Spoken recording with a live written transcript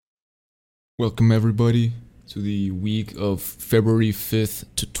Welcome, everybody, to the week of February 5th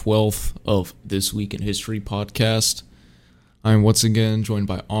to 12th of This Week in History podcast. I'm once again joined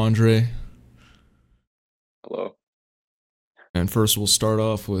by Andre. Hello. And first, we'll start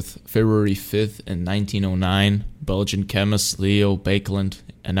off with February 5th in 1909. Belgian chemist Leo Baekeland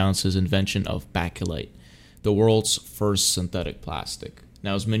announced his invention of bakelite, the world's first synthetic plastic.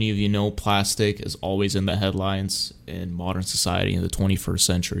 Now, as many of you know, plastic is always in the headlines in modern society in the 21st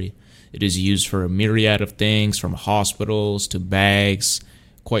century. It is used for a myriad of things, from hospitals to bags,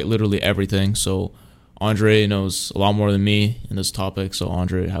 quite literally everything. So Andre knows a lot more than me in this topic. So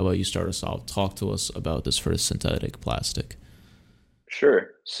Andre, how about you start us off? Talk to us about this first synthetic plastic.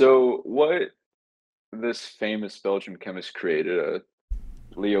 Sure. So what this famous Belgian chemist created,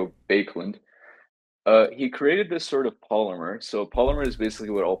 Leo Baekeland, he created this sort of polymer. So polymer is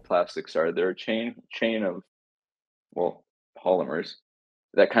basically what all plastics are. They're a chain of, well, polymers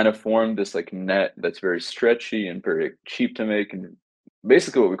that kind of form this like net that's very stretchy and very cheap to make, and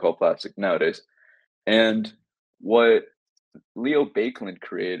basically what we call plastic nowadays. And what Leo Baekeland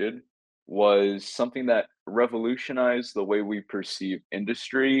created was something that revolutionized the way we perceive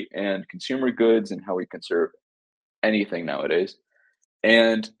industry and consumer goods and how we conserve anything nowadays.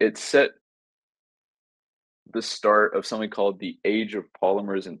 And it set the start of something called the age of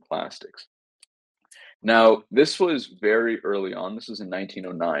polymers and plastics. Now, this was very early on. This was in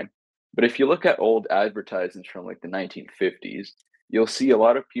 1909. But if you look at old advertisements from like the 1950s, you'll see a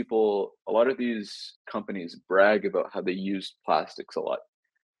lot of people, a lot of these companies brag about how they used plastics a lot.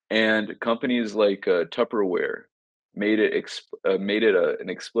 And companies like Tupperware made it an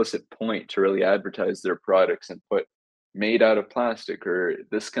explicit point to really advertise their products and put "made out of plastic" or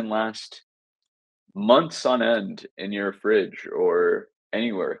 "this can last months on end in your fridge or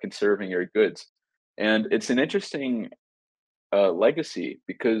anywhere, conserving your goods." And it's an interesting legacy,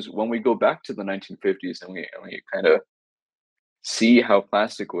 because when we go back to the 1950s and we kind of see how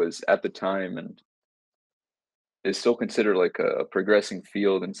plastic was at the time and is still considered like a progressing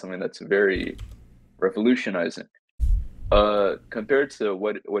field and something that's very revolutionizing, compared to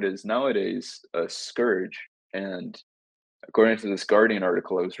what is nowadays a scourge. And according to this Guardian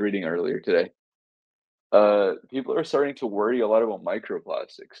article I was reading earlier today, people are starting to worry a lot about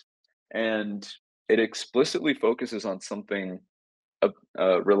microplastics, and it explicitly focuses on something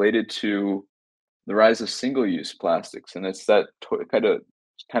related to the rise of single-use plastics, and it's that kind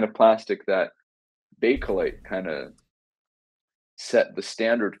of plastic that Bakelite kind of set the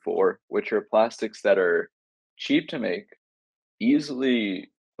standard for, which are plastics that are cheap to make,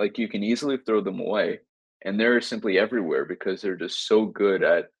 easily, like, you can easily throw them away, and they're simply everywhere because they're just so good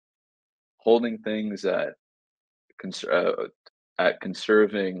at holding things, cons- uh, at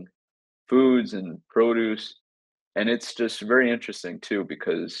conserving foods and produce. And it's just very interesting too,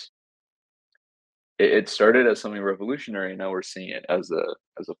 because it started as something revolutionary, and now we're seeing it as a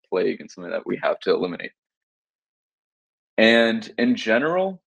plague and something that we have to eliminate. And in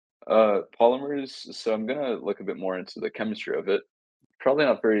general, polymers, so I'm gonna look a bit more into the chemistry of it. Probably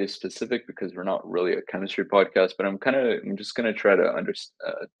not very specific because we're not really a chemistry podcast, but I'm just gonna try to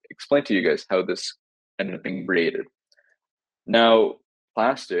explain to you guys how this ended up being created. Now,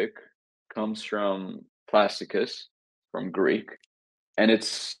 plastic comes from plasticus, from Greek, and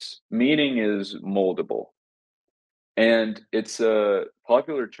its meaning is moldable. And it's a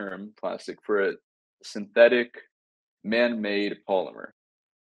popular term, plastic, for a synthetic man-made polymer.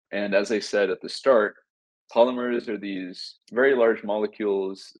 And as I said at the start, polymers are these very large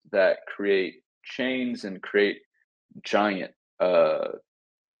molecules that create chains and create giant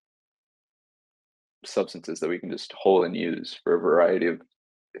substances that we can just hold and use for a variety of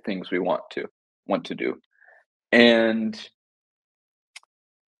things we want to do. And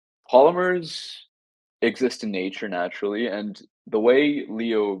polymers exist in nature naturally, and the way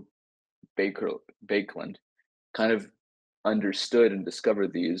Leo Baker Bakeland kind of understood and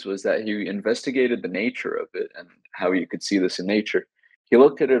discovered these was that he investigated the nature of it and how you could see this in nature. He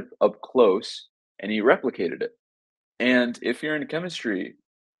looked at it up close and he replicated it. And if you're in chemistry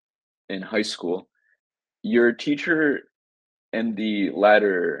in high school, your teacher in the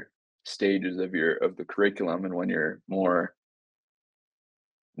latter stages of the curriculum, and when you're more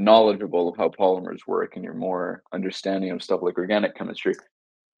knowledgeable of how polymers work and you're more understanding of stuff like organic chemistry,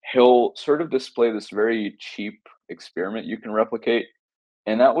 he'll sort of display this very cheap experiment you can replicate.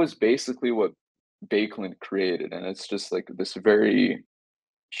 And that was basically what Bakeland created. And it's just like this very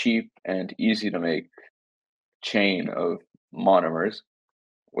cheap and easy to make chain of monomers,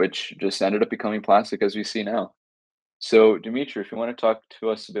 which just ended up becoming plastic as we see now. So, Dimitri, if you want to talk to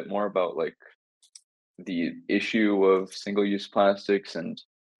us a bit more about like the issue of single-use plastics and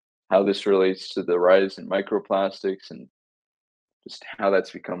how this relates to the rise in microplastics and just how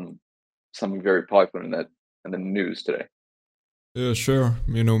that's become something very popular in the news today. Yeah, sure.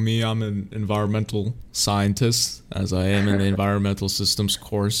 You know me, I'm an environmental scientist, as I am in the environmental systems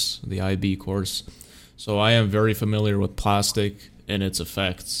course, the IB course. So I am very familiar with plastic and its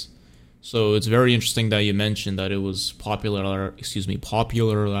effects. So it's very interesting that you mentioned that it was popularized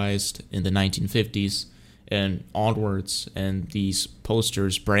in the 1950s and onwards, and these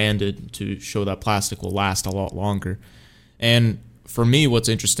posters branded to show that plastic will last a lot longer. And for me, what's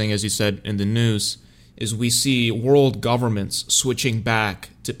interesting, as you said in the news, is we see world governments switching back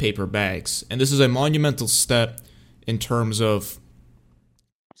to paper bags. And this is a monumental step in terms of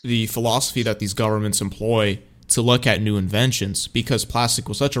the philosophy that these governments employ to look at new inventions, because plastic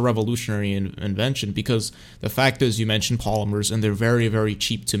was such a revolutionary invention, because the fact is, you mentioned polymers, and they're very, very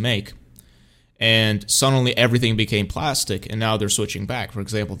cheap to make. And suddenly everything became plastic, and now they're switching back. For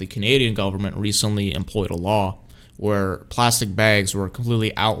example, the Canadian government recently employed a law where plastic bags were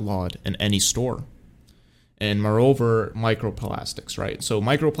completely outlawed in any store. And moreover, microplastics, right? So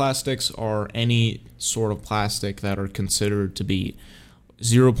microplastics are any sort of plastic that are considered to be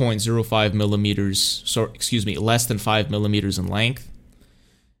 0.05 millimeters, less than 5 millimeters in length.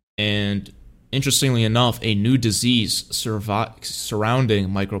 And interestingly enough, a new disease surrounding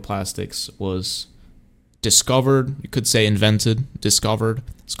microplastics was discovered, you could say discovered.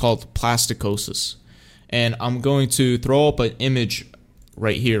 It's called plasticosis. And I'm going to throw up an image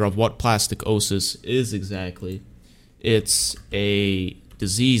right here of what plasticosis is exactly. It's a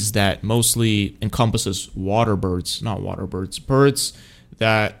disease that mostly encompasses birds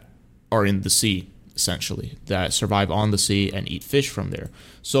that are in the sea, essentially, that survive on the sea and eat fish from there.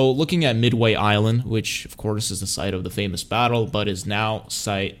 So looking at Midway Island, which of course is the site of the famous battle, but is now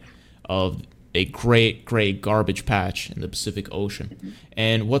site of a great garbage patch in the Pacific Ocean.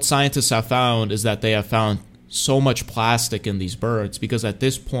 And what scientists have found is that they have found so much plastic in these birds, because at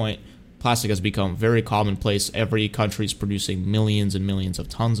this point, plastic has become very commonplace. Every country is producing millions and millions of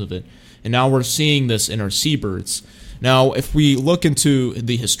tons of it. And now we're seeing this in our seabirds. Now, if we look into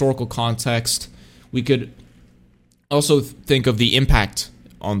the historical context, we could also think of the impact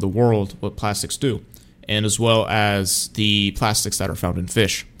on the world, what plastics do, and as well as the plastics that are found in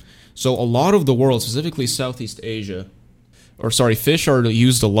fish. So a lot of the world, specifically Southeast Asia, fish are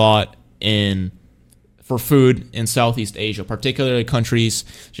used a lot for food in Southeast Asia, particularly countries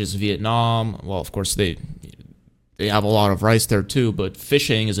such as Vietnam. Well, of course, they have a lot of rice there too, but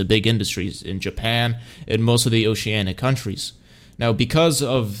fishing is a big industry in Japan and most of the oceanic countries. Now, because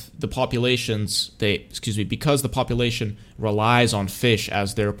of the because the population relies on fish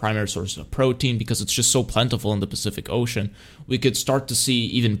as their primary source of protein, because it's just so plentiful in the Pacific Ocean, we could start to see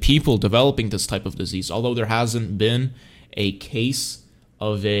even people developing this type of disease. Although there hasn't been a case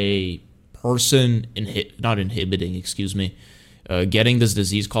of a person getting this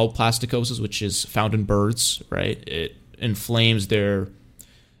disease called plasticosis, which is found in birds, right? It inflames their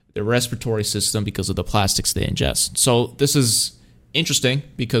respiratory system because of the plastics they ingest. So this is interesting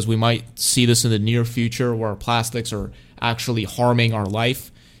because we might see this in the near future where plastics are actually harming our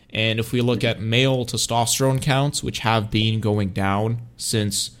life. And if we look at male testosterone counts, which have been going down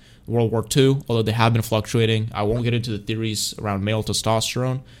since World War II, although they have been fluctuating, I won't get into the theories around male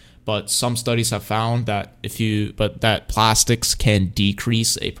testosterone, but some studies have found that that plastics can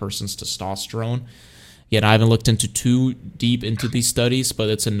decrease a person's testosterone. Yet I haven't looked too deep into these studies, but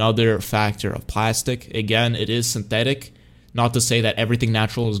it's another factor of plastic. Again, it is synthetic. Not to say that everything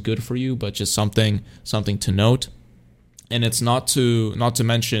natural is good for you, but just something to note. And it's not to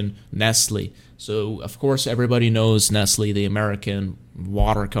mention Nestle. So of course everybody knows Nestle, the American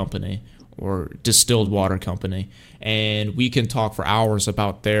water company or distilled water company, and we can talk for hours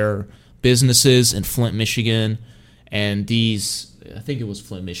about their businesses in Flint, Michigan, and I think it was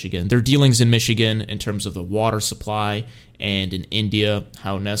Flint, Michigan. Their dealings in Michigan in terms of the water supply, and in India,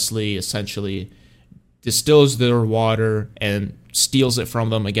 how Nestle essentially distills their water and steals it from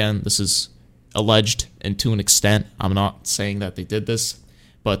them. Again, this is alleged, and to an extent, I'm not saying that they did this,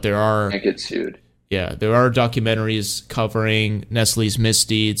 but there are... I get sued. Yeah, there are documentaries covering Nestle's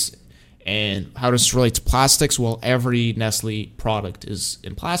misdeeds and how this relates to plastics. Well, every Nestle product is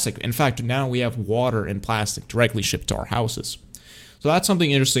in plastic. In fact, now we have water in plastic directly shipped to our houses. So that's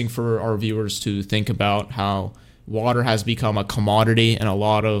something interesting for our viewers to think about, how water has become a commodity, and a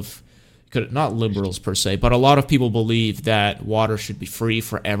lot of, not liberals per se, but a lot of people believe that water should be free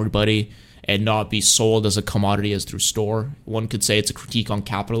for everybody and not be sold as a commodity as through store. One could say it's a critique on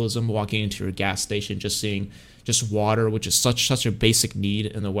capitalism, walking into your gas station, just seeing just water, which is such a basic need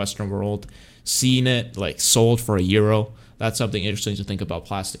in the Western world, seeing it like sold for €1. that's something interesting to think about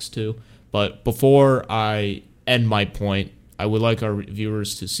plastics too. But before I end my point, I would like our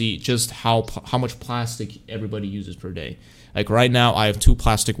viewers to see just how much plastic everybody uses per day. Like right now, I have two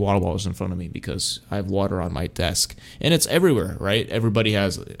plastic water bottles in front of me because I have water on my desk, and it's everywhere, right? Everybody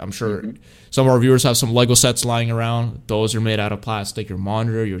has. I'm sure some of our viewers have some Lego sets lying around. Those are made out of plastic. Your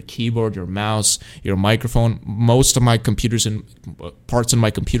monitor, your keyboard, your mouse, your microphone. Most of my computers and parts in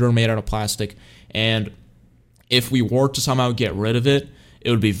my computer are made out of plastic, and if we were to somehow get rid of it, it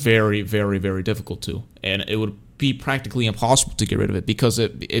would be very, very, very difficult to, and it would be practically impossible to get rid of it because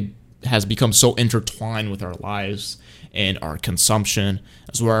it has become so intertwined with our lives and our consumption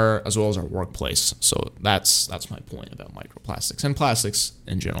as well as our workplace. So that's my point about microplastics and plastics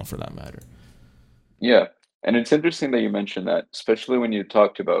in general, for that matter. Yeah. And it's interesting that you mentioned that, especially when you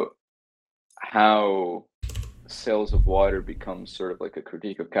talked about how sales of water becomes sort of like a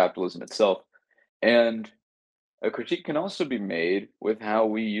critique of capitalism itself. And a critique can also be made with how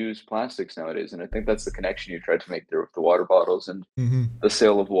we use plastics nowadays. And I think that's the connection you tried to make there with the water bottles and the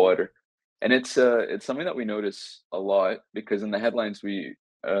sale of water. And it's something that we notice a lot because in the headlines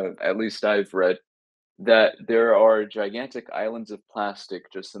at least I've read that there are gigantic islands of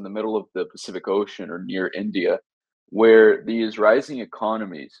plastic just in the middle of the Pacific Ocean or near India, where these rising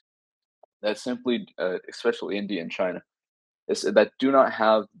economies that simply, especially India and China, that do not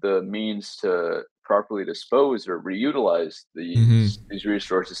have the means to properly dispose or reutilize Hmm. these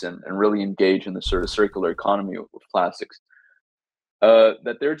resources and really engage in the sort of circular economy with plastics.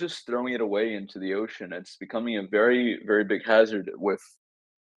 That they're just throwing it away into the ocean. It's becoming a very, very big hazard with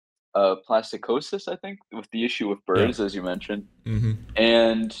plasticosis, I think, with the issue with Yeah. birds, as you mentioned. Hmm.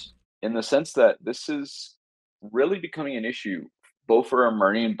 And in the sense that this is really becoming an issue both for our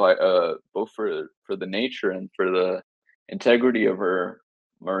both for the nature and for the integrity of our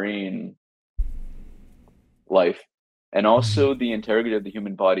marine life, and Hmm. also the integrity of the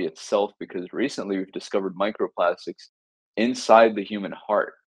human body itself, because recently we've discovered microplastics inside the human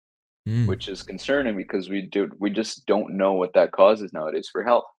heart, Mm. which is concerning because we just don't know what that causes nowadays for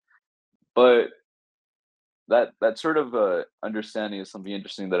health. But that sort of understanding is something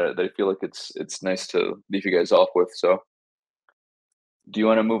interesting that I feel like it's nice to leave you guys off with. So, do you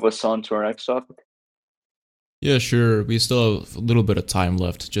want to move us on to our next topic? Yeah, sure. We still have a little bit of time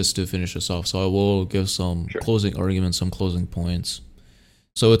left just to finish this off, so I will give some Sure. closing arguments, some closing points.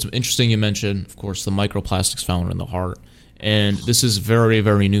 So it's interesting you mentioned, of course, the microplastics found in the heart. And this is very,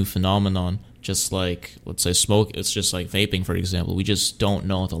 very new phenomenon. Just like, let's say, smoke, it's just like vaping, for example. We just don't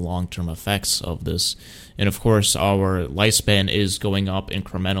know the long term effects of this. And of course, our lifespan is going up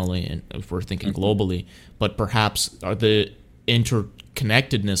incrementally, and if we're thinking Hmm. globally. But perhaps the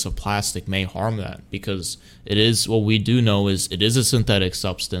interconnectedness of plastic may harm that because it is what we do know is it is a synthetic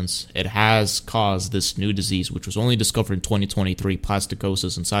substance. It has caused this new disease, which was only discovered in 2023,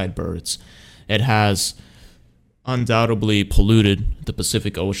 plasticosis inside birds. It has undoubtedly polluted the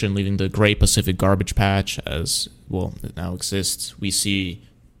Pacific Ocean, leaving the Great Pacific Garbage Patch as well. It now exists. We see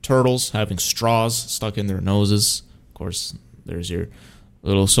turtles having straws stuck in their noses. Of course, there's your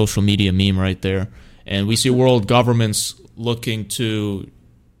little social media meme right there. And we see world governments looking to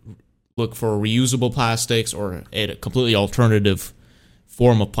look for reusable plastics or a completely alternative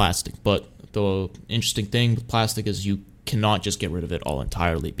form of plastic. But the interesting thing with plastic is you cannot just get rid of it all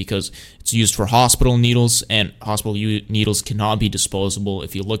entirely because it's used for hospital needles, and hospital needles cannot be disposable.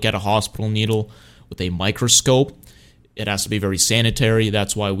 If you look at a hospital needle with a microscope, it has to be very sanitary.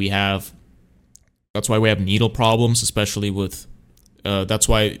 That's why we have needle problems, especially with that's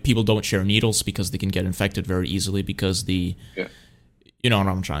why people don't share needles because they can get infected very easily because Yeah. you know what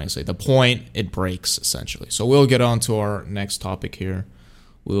I'm trying to say. The point, it breaks essentially. So we'll get on to our next topic here.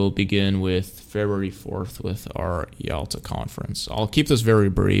 We'll begin with February 4th with our Yalta conference. I'll keep this very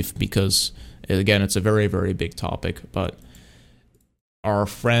brief because, again, it's a very, very big topic. But our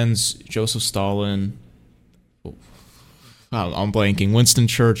friends Joseph Stalin, I'm blanking, Winston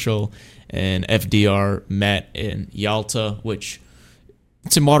Churchill and FDR met in Yalta, which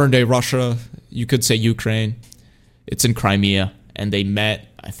it's in modern day Russia. You could say Ukraine. It's in Crimea, and they met.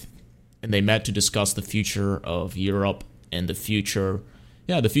 And they met to discuss the future of Europe and the future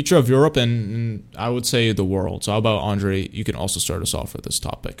of Europe and I would say the world. So how about Andre? You can also start us off with this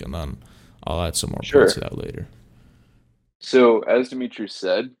topic, and then I'll add some more points to Sure. that later. So, as Dimitri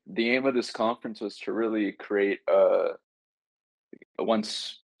said, the aim of this conference was to really create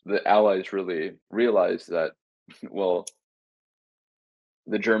once the Allies really realized that, well,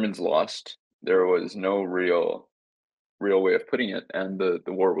 the Germans lost, there was no real way of putting it, and the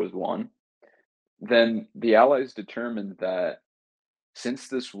war was won. Then the Allies determined that since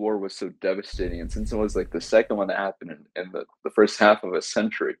this war was so devastating, and since it was like the second one that happened in the first half of a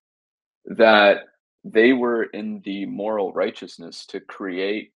century, that they were in the moral righteousness to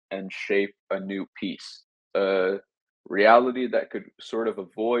create and shape a new peace, a reality that could sort of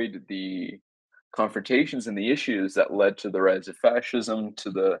avoid the confrontations and the issues that led to the rise of fascism,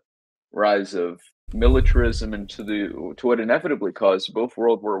 to the rise of militarism, and to what inevitably caused both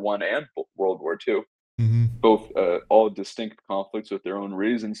World War One and World War Two, Hmm. both all distinct conflicts with their own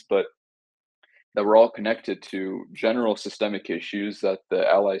reasons, but that were all connected to general systemic issues that the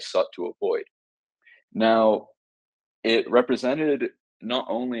Allies sought to avoid. Now, it represented not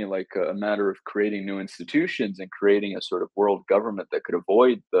only like a matter of creating new institutions and creating a sort of world government that could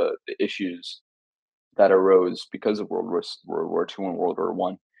avoid the issues that arose because of World War II and World War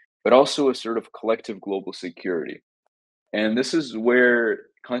One, but also a sort of collective global security. And this is where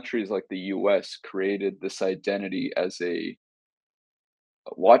countries like the US created this identity as a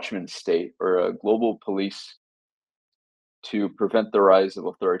watchman state or a global police to prevent the rise of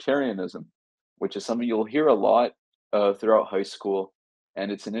authoritarianism, which is something you'll hear a lot throughout high school.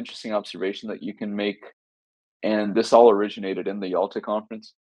 And it's an interesting observation that you can make. And this all originated in the Yalta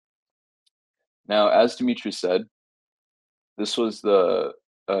Conference. Now, as Dmitry said, this was the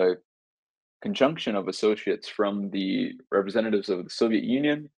uh, conjunction of associates from the representatives of the Soviet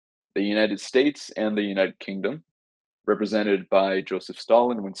Union, the United States, and the United Kingdom, represented by Joseph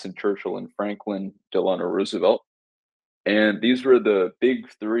Stalin, Winston Churchill, and Franklin Delano Roosevelt. And these were the big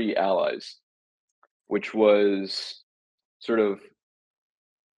three allies, which was sort of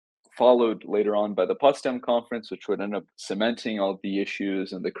followed later on by the Potsdam Conference, which would end up cementing all the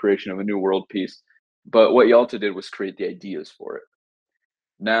issues and the creation of a new world peace. But what Yalta did was create the ideas for it.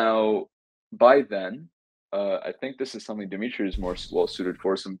 Now, by then, I think this is something Dmitry is more well suited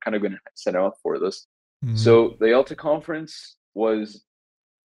for, so I'm kind of going to set him up for this. Hmm. So the Yalta Conference was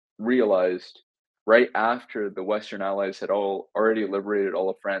realized right after the Western Allies had all already liberated all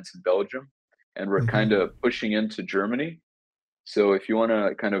of France and Belgium and were kind Hmm. of pushing into Germany. So if you want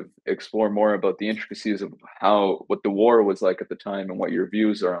to kind of explore more about the intricacies of what the war was like at the time and what your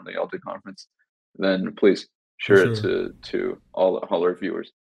views are on the Yalta Conference, then please For share it sure. to all our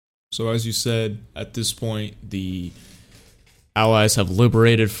viewers. So, as you said, at this point, the Allies have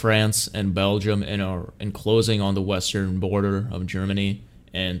liberated France and Belgium and are enclosing on the western border of Germany.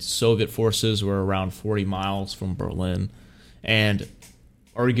 And Soviet forces were around 40 miles from Berlin. And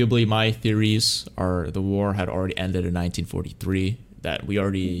arguably, my theories are the war had already ended in 1943, that we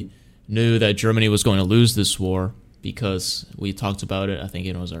already Mhm. knew that Germany was going to lose this war because we talked about it. I think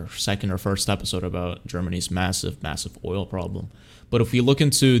it was our second or first episode about Germany's massive, massive oil problem. But if we look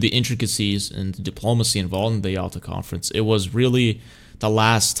into the intricacies and the diplomacy involved in the Yalta Conference, it was really the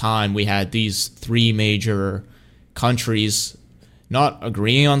last time we had these three major countries not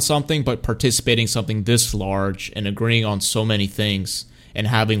agreeing on something, but participating in something this large and agreeing on so many things and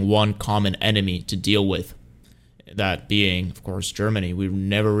having one common enemy to deal with. That being, of course, Germany. We've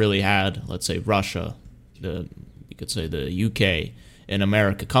never really had, let's say, Russia, you could say the UK and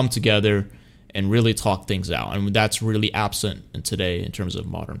America come together and really talk things out. And that's really absent in today in terms of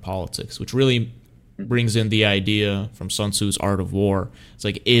modern politics, which really brings in the idea from Sun Tzu's Art of War. It's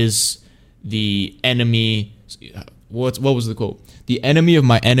like, is the enemy, what was the quote? The enemy of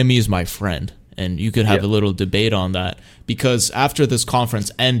my enemy is my friend. And you could have Yeah. a little debate on that, because after this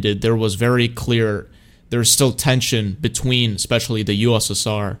conference ended, there was very clear, there's still tension between especially the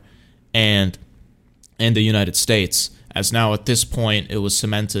USSR and the United States, as now at this point it was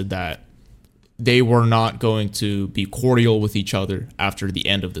cemented that they were not going to be cordial with each other after the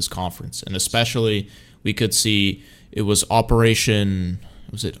end of this conference. And especially we could see it was Operation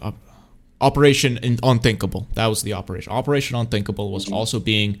Unthinkable. That was the operation. Operation Unthinkable was Mhm. also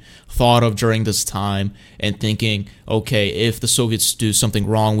being thought of during this time, and thinking, okay, if the Soviets do something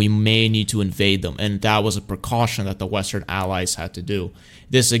wrong, we may need to invade them. And that was a precaution that the Western Allies had to do.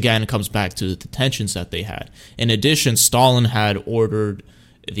 This again comes back to the tensions that they had. In addition, Stalin had ordered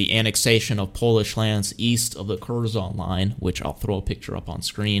the annexation of Polish lands east of the Curzon line, which I'll throw a picture up on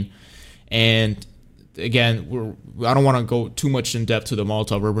screen. And again, I don't want to go too much in depth to the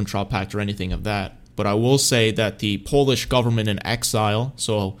Molotov-Ribbentrop Pact or anything of that, but I will say that the Polish government in exile,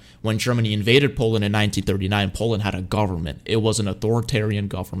 so when Germany invaded Poland in 1939, Poland had a government. It was an authoritarian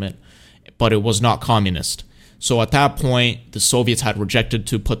government, but it was not communist. So at that point, the Soviets had rejected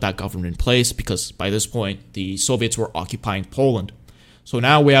to put that government in place because by this point, the Soviets were occupying Poland. So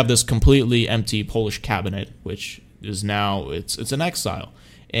now we have this completely empty Polish cabinet, which is now, it's in exile.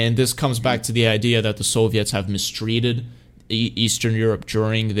 And this comes back to the idea that the Soviets have mistreated Eastern Europe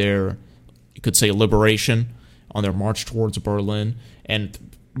during their, you could say, liberation, on their march towards Berlin and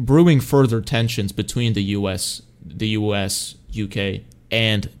brewing further tensions between the US, UK,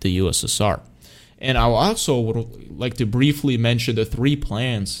 and the USSR. And I also would like to briefly mention the three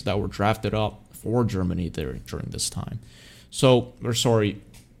plans that were drafted up for Germany there during this time.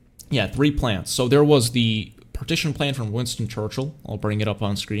 Three plans. So there was the partition plan from Winston Churchill. I'll bring it up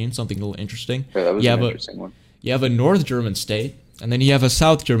on screen, something a little interesting. Yeah, that was an interesting one. You have a North German state, and then you have a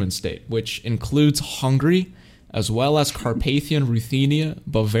South German state, which includes Hungary, as well as Carpathian, Ruthenia,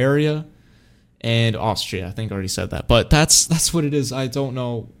 Bavaria, and Austria. I think I already said that. But that's what it is. I don't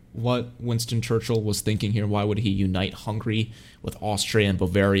know what Winston Churchill was thinking here. Why would he unite Hungary with Austria and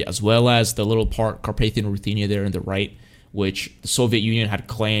Bavaria, as well as the little part, Carpathian, Ruthenia there in the right, which the Soviet Union had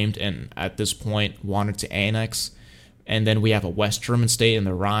claimed and at this point wanted to annex. And then we have a West German state in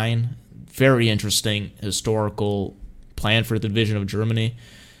the Rhine. Very interesting historical plan for the division of Germany.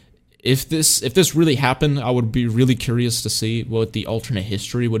 If this really happened, I would be really curious to see what the alternate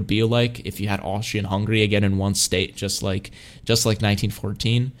history would be like if you had Austria and Hungary again in one state, just like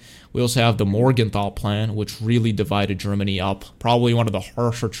 1914. We also have the Morgenthau Plan, which really divided Germany up. Probably one of the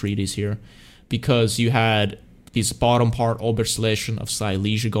harsher treaties here, because you had this bottom part, Oberschlesien of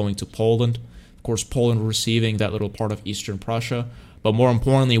Silesia, going to Poland. Of course, Poland receiving that little part of Eastern Prussia. But more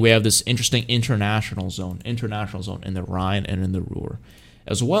importantly, we have this interesting international zone in the Rhine and in the Ruhr,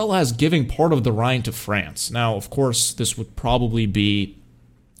 as well as giving part of the Rhine to France. Now, of course, this would probably be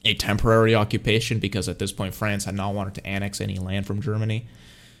a temporary occupation because at this point, France had not wanted to annex any land from Germany.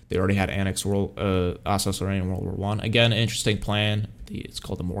 They already had annexed Alsace-Lorraine in World War I. Again, an interesting plan. It's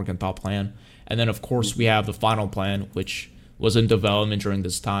called the Morgenthau Plan. And then, of course, we have the final plan, which was in development during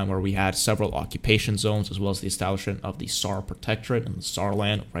this time, where we had several occupation zones, as well as the establishment of the Saar Protectorate and the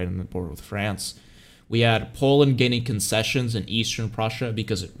Saarland, right on the border with France. We had Poland gaining concessions in Eastern Prussia,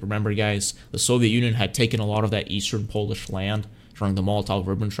 because remember, guys, the Soviet Union had taken a lot of that Eastern Polish land during the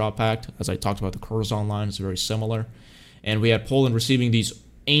Molotov-Ribbentrop Pact. As I talked about, the Curzon line is very similar. And we had Poland receiving these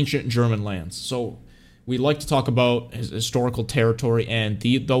ancient German lands. So we like to talk about historical territory, and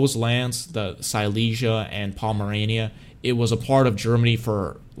those lands, the Silesia and Pomerania, it was a part of Germany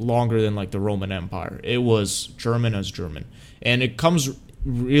for longer than like the Roman Empire. It was German as German. And it comes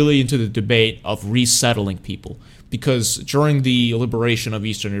really into the debate of resettling people, because during the liberation of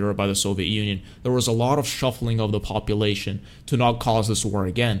Eastern Europe by the Soviet Union, there was a lot of shuffling of the population to not cause this war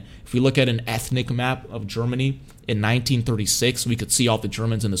again. If we look at an ethnic map of Germany in 1936, we could see all the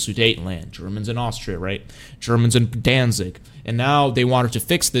Germans in the Sudetenland, Germans in Austria, right? Germans in Danzig. And now they wanted to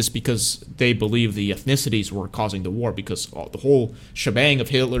fix this because they believe the ethnicities were causing the war, because the whole shebang of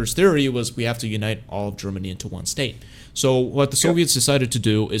Hitler's theory was we have to unite all of Germany into one state. So what the Soviets decided to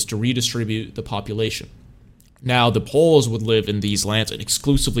do is to redistribute the population. Now, the Poles would live in these lands, and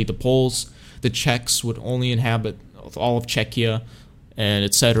exclusively the Poles. The Czechs would only inhabit all of Czechia, and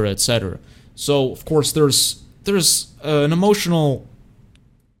et cetera, et cetera. So, of course, there's an emotional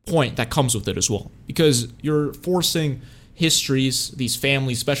point that comes with it as well, because you're forcing histories, these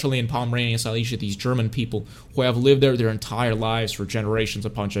families, especially in Pomerania and Silesia, these German people who have lived there their entire lives for generations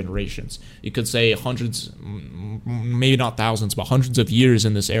upon generations. You could say hundreds, maybe not thousands, but hundreds of years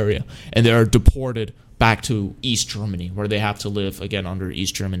in this area, and they are deported back to East Germany, where they have to live again under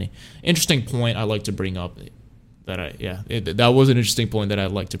East Germany. Interesting point I'd like to bring up. That was an interesting point that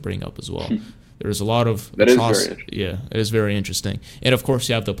I'd like to bring up as well. There's a lot of that is very interesting. Yeah, it is very interesting. And of course,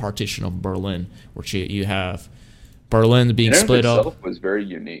 you have the partition of Berlin, which you have Berlin being split up. Itself was very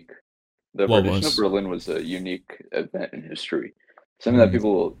unique. The partition of Berlin was a unique event in history, something that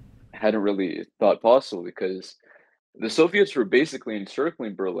people hadn't really thought possible, because the Soviets were basically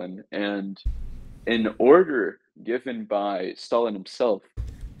encircling Berlin, and an order given by Stalin himself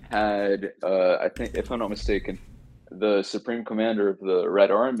had, I think, if I'm not mistaken, the Supreme Commander of the Red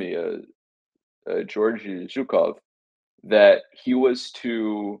Army, Georgy Zhukov, that he was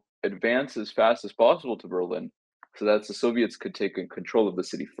to advance as fast as possible to Berlin, so that the Soviets could take control of the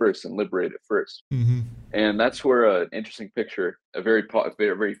city first and liberate it first. And that's where an interesting picture, a very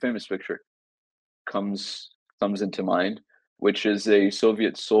famous picture, comes into mind, which is a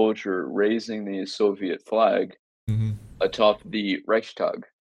Soviet soldier raising the Soviet flag atop the Reichstag.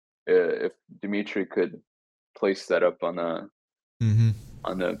 If Dmitry could place that up on the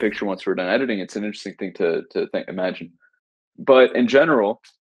picture once we're done editing, it's an interesting thing to imagine. But in general,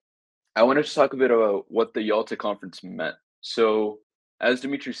 I wanted to talk a bit about what the Yalta Conference meant. So, as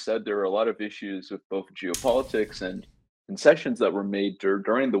Dmitry said, there were a lot of issues with both geopolitics and concessions that were made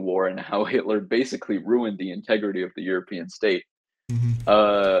during the war, and how Hitler basically ruined the integrity of the European state.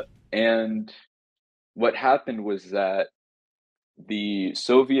 And what happened was that the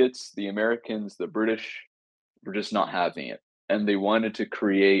Soviets, the Americans, the British, were just not having it, and they wanted to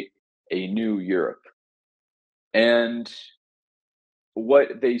create a new Europe. And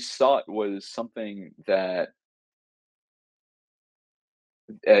what they sought was something that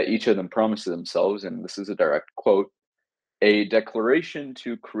each of them promised to themselves, and this is a direct quote: a declaration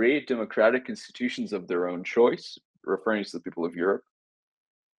to create democratic institutions of their own choice, referring to the people of Europe,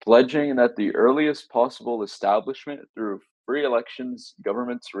 pledging that the earliest possible establishment through free elections,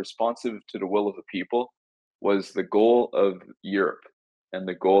 governments responsive to the will of the people, was the goal of Europe and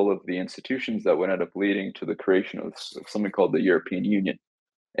the goal of the institutions that would end up leading to the creation of something called the European Union,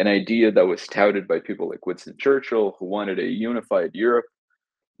 an idea that was touted by people like Winston Churchill, who wanted a unified Europe,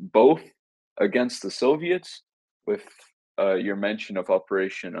 both against the Soviets, with your mention of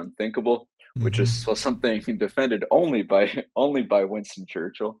Operation Unthinkable, which is Mm-hmm. something defended only by Winston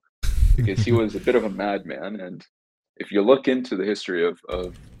Churchill, because he was a bit of a madman. And if you look into the history of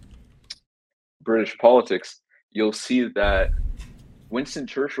British politics, you'll see that Winston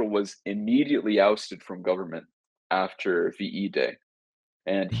Churchill was immediately ousted from government after VE Day,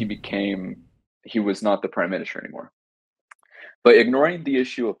 and he was not the prime minister anymore. But ignoring the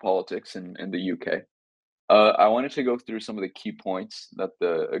issue of politics in the UK, I wanted to go through some of the key points that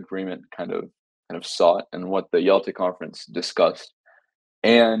the agreement kind of sought and what the Yalta conference discussed.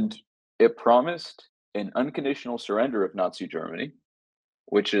 And it promised an unconditional surrender of Nazi Germany,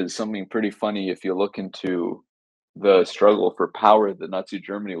 which is something pretty funny if you look into the struggle for power that Nazi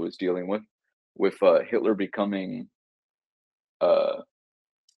Germany was dealing with Hitler becoming uh,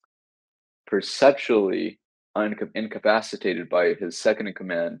 perceptually incapacitated by his second in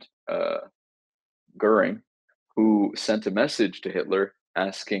command, Goering, who sent a message to Hitler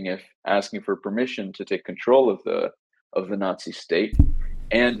asking for permission to take control of the Nazi state.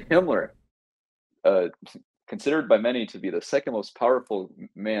 And Himmler, uh, considered by many to be the second most powerful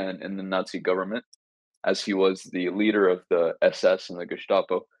man in the Nazi government, as he was the leader of the SS and the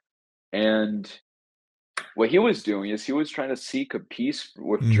Gestapo. And what he was doing is he was trying to seek a peace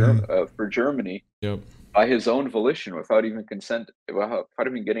with Mm-hmm. for Germany Yep. by his own volition, without even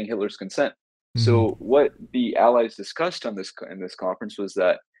getting Hitler's consent. Mm-hmm. So what the Allies discussed in this conference was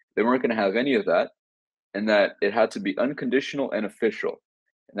that they weren't going to have any of that, and that it had to be unconditional and official,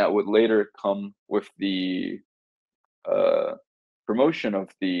 and that would later come with the uh, promotion of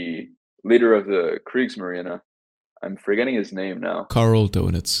the leader of the Kriegsmarine. I'm forgetting his name now. Karl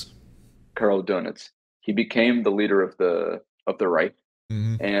Donitz. Karl Donitz. He became the leader of the Reich,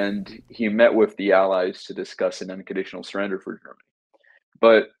 Mm-hmm. and he met with the Allies to discuss an unconditional surrender for Germany.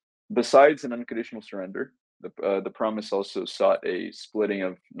 But besides an unconditional surrender, the promise also sought a splitting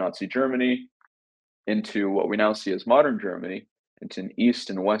of Nazi Germany into what we now see as modern Germany, into an East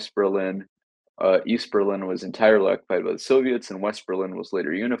and West Berlin. East Berlin was entirely occupied by the Soviets, and West Berlin was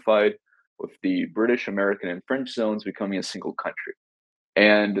later unified, with the British, American, and French zones becoming a single country.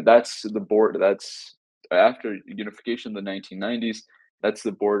 And that's the border. That's after unification in the 1990s. That's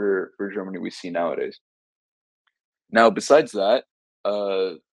the border for Germany we see nowadays. Now, besides that,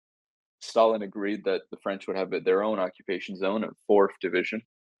 uh, Stalin agreed that the French would have their own occupation zone, a fourth division,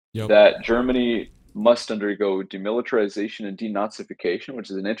 Yep. that Germany must undergo demilitarization and denazification, which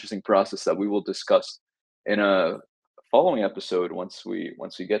is an interesting process that we will discuss in a following episode once we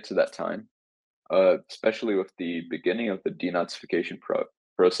get to that time, especially with the beginning of the denazification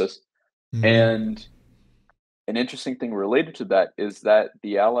process. Mm-hmm. And an interesting thing related to that is that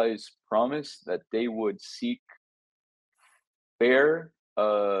the Allies promised that they would seek fair,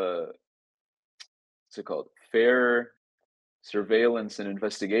 what's it called? Fair surveillance and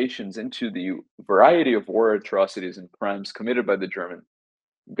investigations into the variety of war atrocities and crimes committed by the German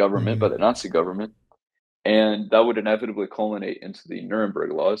government, by Mm-hmm. the Nazi government, and that would inevitably culminate into the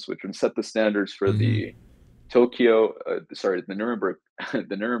Nuremberg laws, which would set the standards for Mm-hmm. the the Nuremberg,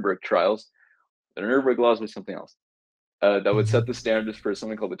 the Nuremberg trials. The Nuremberg laws was something else. That would set the Mm-hmm. standards for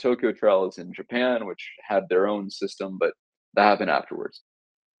something called the Tokyo trials in Japan, which had their own system, but that happened afterwards.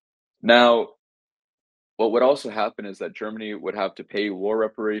 Now, what would also happen is that Germany would have to pay war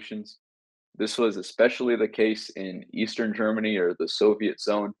reparations. This was especially the case in Eastern Germany, or the Soviet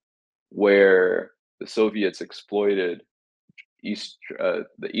zone, where the Soviets exploited the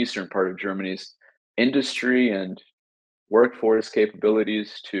eastern part of Germany's industry and workforce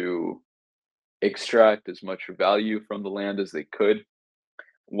capabilities to extract as much value from the land as they could.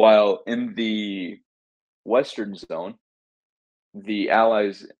 While in the Western zone, the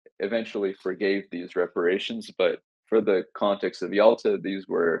Allies eventually forgave these reparations, but for the context of Yalta, these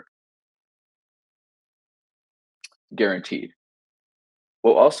were guaranteed.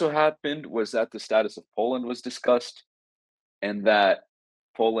 What also happened was that the status of Poland was discussed, and that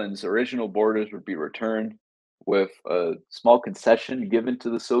Poland's original borders would be returned, with a small concession given to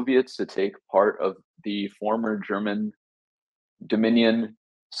the Soviets to take part of the former German dominion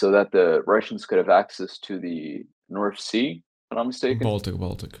so that the Russians could have access to the North Sea, if I'm not mistaken. Baltic,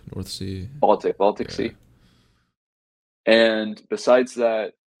 North Sea. Baltic Yeah. Sea. And besides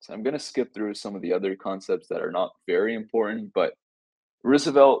that, so I'm going to skip through some of the other concepts that are not very important, but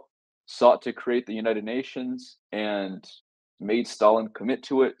Roosevelt sought to create the United Nations and made Stalin commit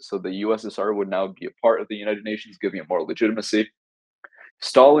to it, so the USSR would now be a part of the United Nations, giving it more legitimacy.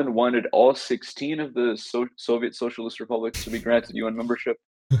 Stalin wanted all 16 of the Soviet Socialist republics to be granted UN membership.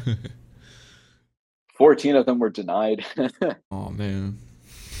 14 of them were denied. Oh man.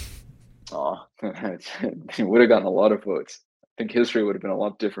 Oh, he would have gotten a lot of votes. I think history would have been a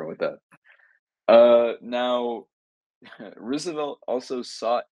lot different with that. Now, Roosevelt also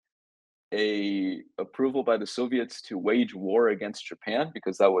sought a approval by the Soviets to wage war against Japan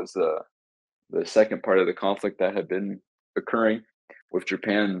because that was the second part of the conflict that had been occurring, with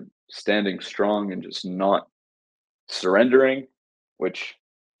Japan standing strong and just not surrendering, which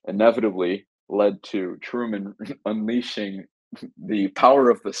inevitably led to Truman unleashing the power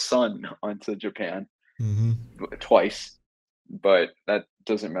of the sun onto Japan Mm-hmm. twice, but that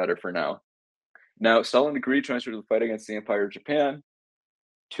doesn't matter for now. Now, Stalin agreed to transfer the fight against the Empire of Japan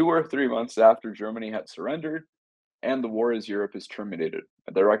 2 or 3 months after Germany had surrendered, and the war as Europe is terminated.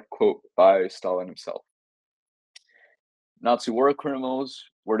 A direct quote by Stalin himself. Nazi war criminals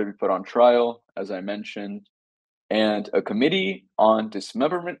were to be put on trial, as I mentioned, and a committee on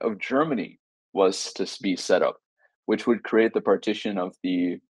dismemberment of Germany was to be set up, which would create the partition of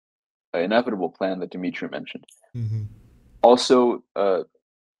the inevitable plan that Dmitry mentioned. Mm-hmm. Also,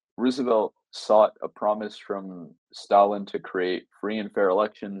 Roosevelt sought a promise from Stalin to create free and fair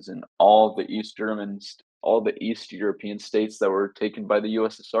elections in all the all the East European states that were taken by the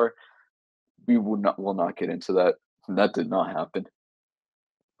USSR. We will not get into that. That did not happen.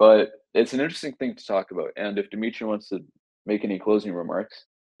 But it's an interesting thing to talk about. And if Dimitri wants to make any closing remarks,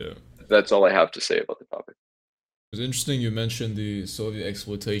 Yeah. that's all I have to say about the topic. It's interesting you mentioned the Soviet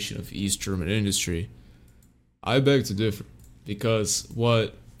exploitation of East German industry. I beg to differ because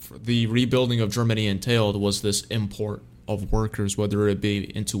what the rebuilding of Germany entailed was this import of workers, whether it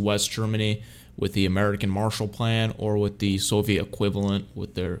be into West Germany with the American Marshall Plan or with the Soviet equivalent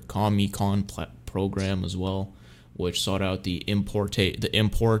with their Comecon program as well, which sought out the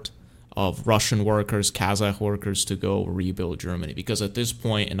import of Russian workers, Kazakh workers to go rebuild Germany. Because at this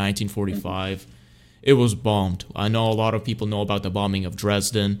point in 1945, it was bombed. I know a lot of people know about the bombing of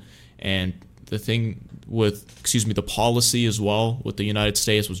Dresden, and the thing with, the policy as well with the United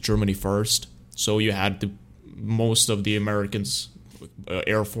States was Germany first. So you had most of the Americans'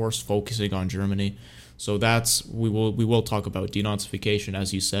 Air Force focusing on Germany. So we will talk about denazification,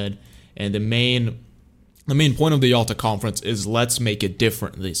 as you said, and the main point of the Yalta Conference is let's make it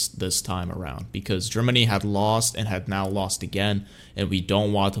different this time around, because Germany had lost and had now lost again, and we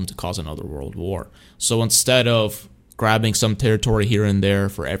don't want them to cause another world war. So instead of grabbing some territory here and there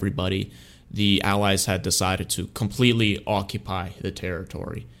for everybody, the Allies had decided to completely occupy the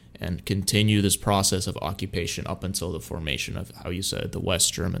territory and continue this process of occupation up until the formation of, how you said, the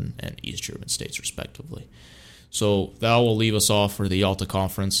West German and East German states, respectively. So that will leave us off for the Yalta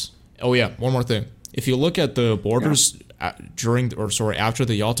Conference. Oh yeah, one more thing. If you look at the borders after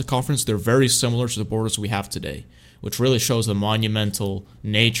the Yalta Conference, they're very similar to the borders we have today, which really shows the monumental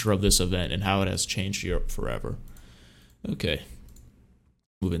nature of this event and how it has changed Europe forever.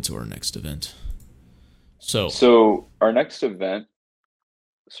 Move into our next event. So our next event,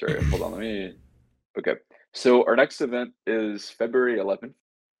 sorry, hold on, okay. So our next event is February 11th,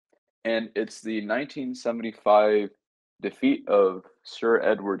 and it's the 1975 defeat of Sir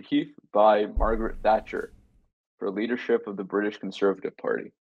Edward Heath by Margaret Thatcher for leadership of the British Conservative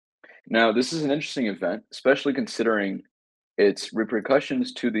Party. Now, this is an interesting event, especially considering its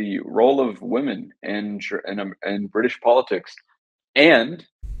repercussions to the role of women in British politics and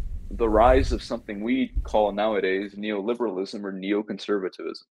the rise of something we call nowadays neoliberalism or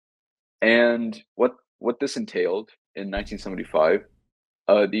neoconservatism. And what this entailed in 1975,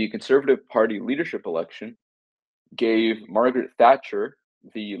 the Conservative Party leadership election gave Margaret Thatcher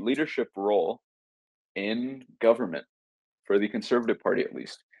the leadership role in government, for the Conservative Party at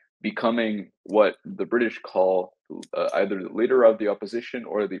least, becoming what the British call either the leader of the opposition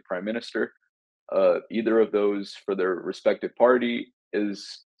or the prime minister. Either of those for their respective party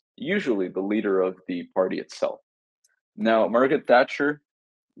is usually the leader of the party itself. Now, Margaret Thatcher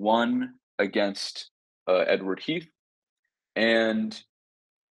won against Edward Heath, and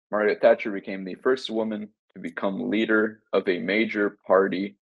Margaret Thatcher became the first woman to become leader of a major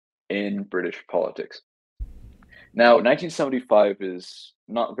party in British politics. Now, 1975 is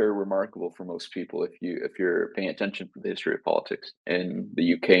not very remarkable for most people if you're paying attention to the history of politics in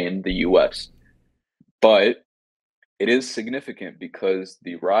the UK and the US. But it is significant because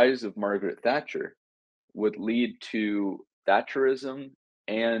the rise of Margaret Thatcher would lead to Thatcherism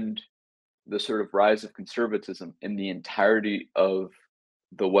and the sort of rise of conservatism in the entirety of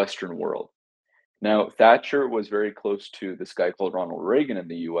the Western world. Now, Thatcher was very close to this guy called Ronald Reagan in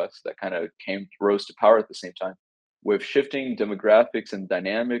the US that kind of rose to power at the same time, with shifting demographics and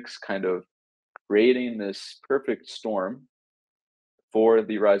dynamics kind of creating this perfect storm for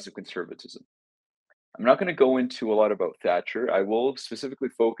the rise of conservatism. I'm not going to go into a lot about Thatcher. I will specifically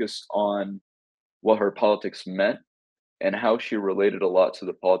focus on what her politics meant and how she related a lot to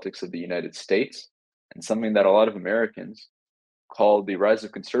the politics of the United States, and something that a lot of Americans called the rise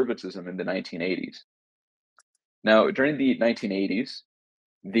of conservatism in the 1980s. Now, during the 1980s,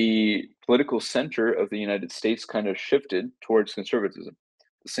 the political center of the United States kind of shifted towards conservatism.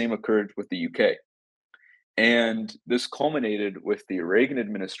 The same occurred with the UK. And this culminated with the Reagan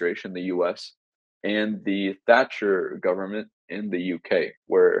administration, the US, and the Thatcher government in the UK,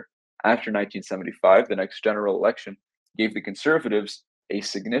 where after 1975, the next general election gave the Conservatives a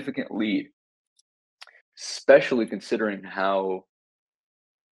significant lead, especially considering how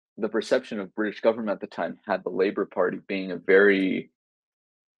the perception of British government at the time had the Labour Party being a very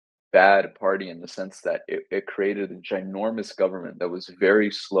bad party in the sense that it created a ginormous government that was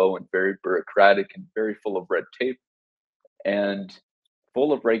very slow and very bureaucratic and very full of red tape and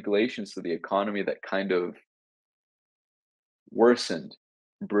full of regulations to the economy that kind of worsened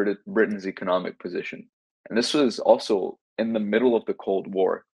Britain's economic position. And this was also in the middle of the Cold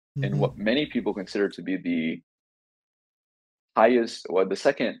War, in what many people consider to be the the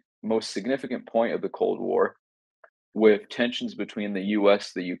second most significant point of the Cold War, with tensions between the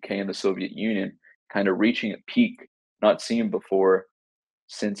US, the UK, and the Soviet Union kind of reaching a peak not seen before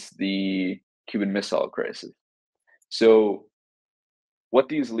since the Cuban Missile Crisis. So what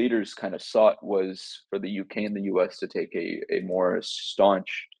these leaders kind of sought was for the UK and the US to take a more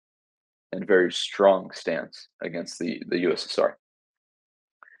staunch and very strong stance against the USSR.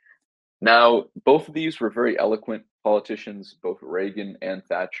 Now, both of these were very eloquent politicians, both Reagan and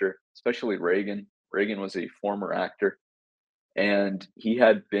Thatcher, especially Reagan. Reagan was a former actor, and he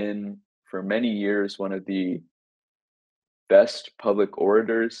had been for many years one of the best public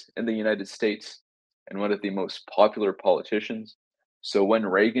orators in the United States and one of the most popular politicians. So when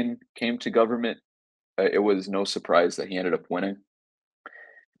Reagan came to government, it was no surprise that he ended up winning.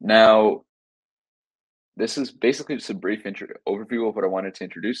 Now, this is basically just a brief overview of what I wanted to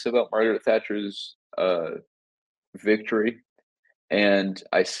introduce about Margaret Thatcher's victory, and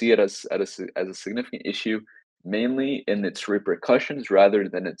I see it as a significant issue, mainly in its repercussions rather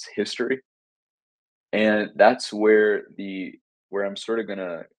than its history. And that's where I'm sort of going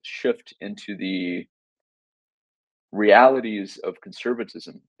to shift into the realities of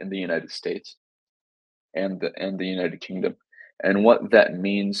conservatism in the United States and the United Kingdom, and what that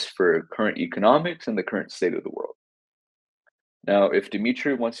means for current economics and the current state of the world. Now, if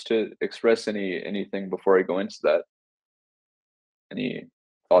Dmitry wants to express anything before I go into that, any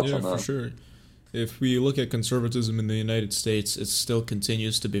thoughts Yeah, on for that? sure. If we look at conservatism in the United States, it still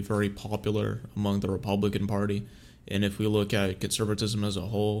continues to be very popular among the Republican Party. And if we look at conservatism as a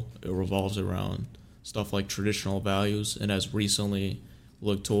whole, it revolves around stuff like traditional values and has recently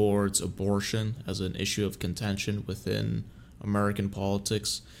looked towards abortion as an issue of contention within American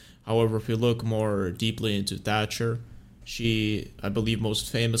politics. However, if we look more deeply into Thatcher, she, I believe, most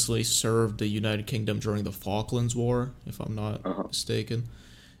famously served the United Kingdom during the Falklands War, if I'm not mistaken.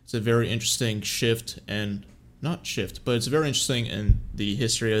 It's a very interesting shift, and not shift, but it's very interesting in the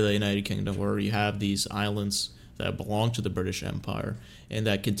history of the United Kingdom, where you have these islands that belong to the British Empire and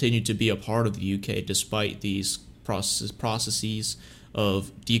that continue to be a part of the UK despite these processes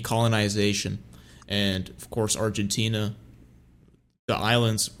of decolonization. And of course, Argentina, the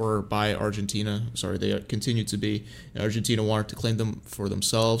islands were by Argentina. Sorry, they continue to be. And Argentina wanted to claim them for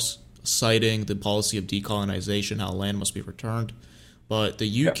themselves, citing the policy of decolonization, how land must be returned. But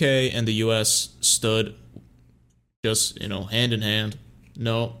the UK and the US stood just, hand in hand.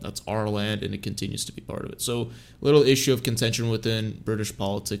 No, that's our land, and it continues to be part of it. So, little issue of contention within British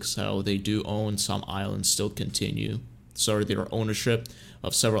politics, how they do own some islands, still continue. Sorry, their ownership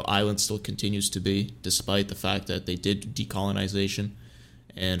of several islands still continues to be, despite the fact that they did decolonization.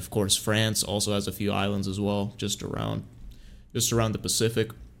 And of course, France also has a few islands as well, just around the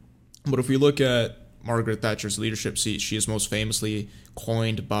Pacific. But if we look at Margaret Thatcher's leadership, she is most famously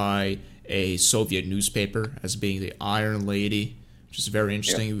coined by a Soviet newspaper as being the Iron Lady which is very Yeah.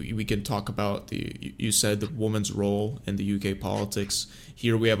 interesting. We can talk about you said the woman's role in the UK politics.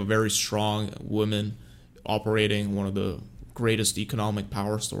 Here we have a very strong woman operating one of the greatest economic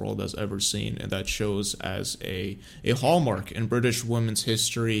powers the world has ever seen, and that shows as a hallmark in British women's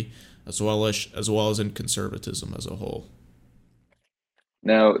history, as well as in conservatism as a whole.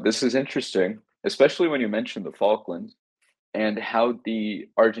 Now, this is interesting, especially when you mention the Falklands and how the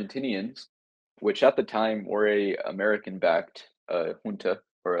Argentinians, which at the time were a American-backed junta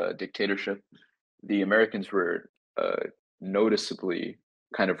or a dictatorship, the Americans were noticeably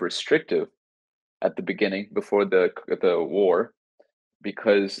kind of restrictive at the beginning before the war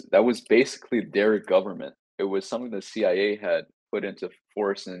because that was basically their government. It was something the CIA had put into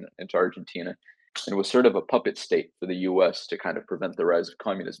force into Argentina, and it was sort of a puppet state for the US to kind of prevent the rise of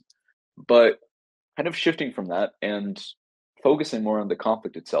communism. But kind of shifting from that and focusing more on the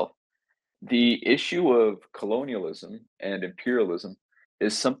conflict itself, the issue of colonialism and imperialism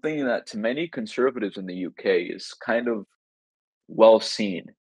is something that to many conservatives in the UK is kind of well seen.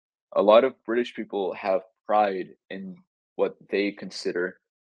 A lot of British people have pride in what they consider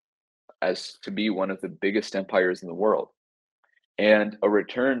as to be one of the biggest empires in the world. And a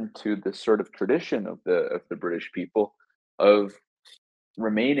return to the sort of tradition of the British people of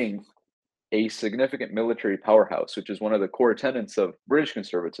remaining a significant military powerhouse, which is one of the core tenets of British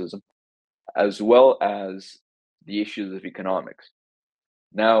conservatism, as well as the issues of economics.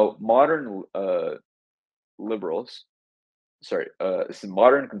 Now, modern liberals,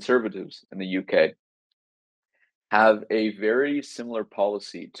 modern conservatives in the UK have a very similar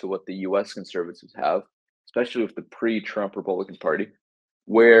policy to what the US conservatives have, especially with the pre-Trump Republican Party,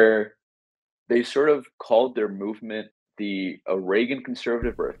 where they sort of called their movement a Reagan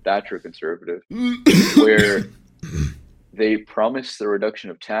conservative or a Thatcher conservative, where they promised the reduction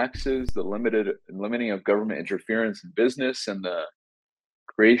of taxes, the limiting of government interference in business, and the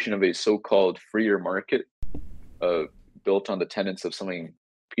creation of a so-called freer market, built on the tenets of something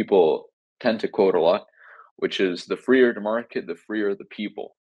people tend to quote a lot, which is the freer the market, the freer the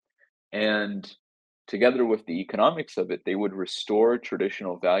people. And together with the economics of it, they would restore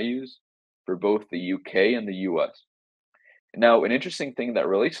traditional values for both the UK and the US. Now, an interesting thing that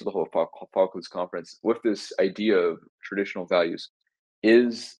relates to the whole Falklands Conference with this idea of traditional values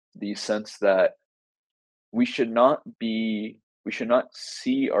is the sense that we should not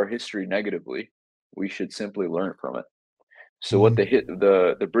see our history negatively. We should simply learn from it. So what Mm-hmm.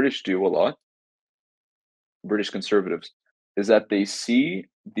 the British do a lot, British conservatives, is that they see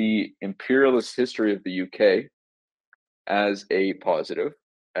the imperialist history of the UK as a positive,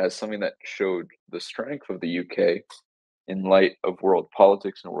 as something that showed the strength of the UK in light of world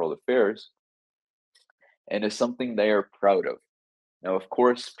politics and world affairs, and is something they are proud of. Now, of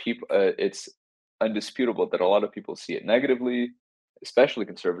course, it's undisputable that a lot of people see it negatively, especially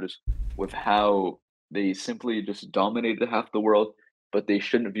conservatives, with how they simply just dominated half the world, but they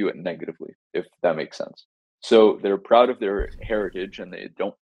shouldn't view it negatively, if that makes sense. So they're proud of their heritage, and they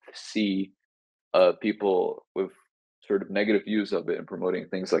don't see people with sort of negative views of it and promoting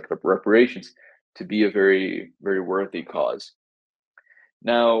things like reparations to be a very, very worthy cause.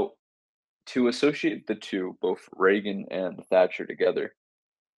 Now, to associate the two, both Reagan and Thatcher together,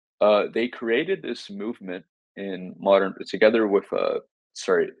 they created this movement in modern together with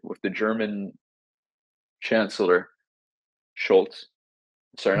with the German Chancellor Schultz.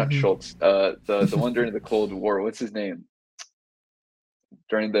 Sorry, not Mm-hmm. Schultz. The one during the Cold War. What's his name?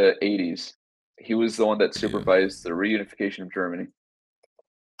 During the 80s, he was the one that Yeah. supervised the reunification of Germany.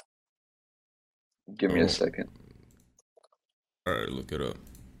 Give me a Oh, second. all right. Look it up.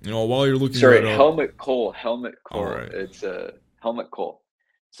 While you're looking Sorry, that up, Helmut Kohl. Helmut all Kohl. right. It's Helmut Kohl.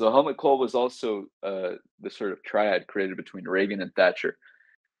 So Helmut Kohl was also the sort of triad created between Reagan and Thatcher,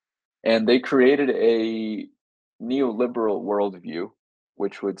 and they created a neoliberal worldview,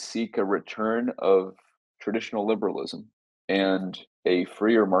 which would seek a return of traditional liberalism and a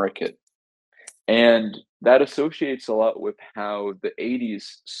freer market. And that associates a lot with how the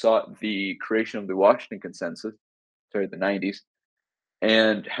 80s sought the creation of the Washington Consensus, sorry, the 90s,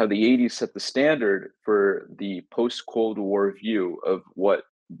 and how the 80s set the standard for the post Cold War view of what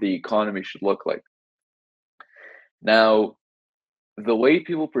the economy should look like. Now, the way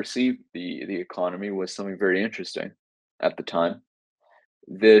people perceived the economy was something very interesting at the time.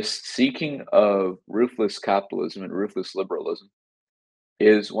 This seeking of ruthless capitalism and ruthless liberalism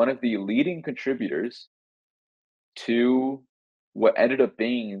is one of the leading contributors to what ended up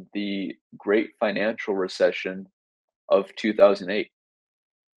being the great financial recession of 2008.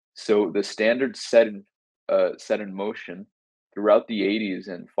 So the standards set in motion throughout the 80s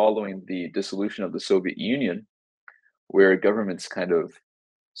and following the dissolution of the Soviet Union where governments kind of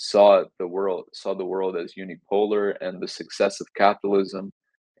saw the world as unipolar and the success of capitalism,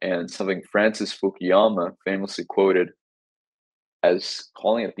 and something Francis Fukuyama famously quoted as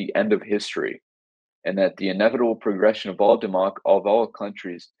calling it the end of history, and that the inevitable progression of all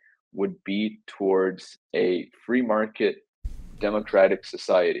countries would be towards a free market democratic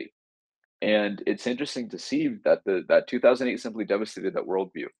society. And it's interesting to see that that 2008 simply devastated that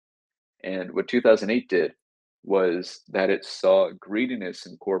worldview. And what 2008 did was that it saw greediness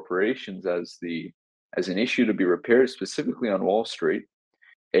in corporations as an issue to be repaired, specifically on Wall Street,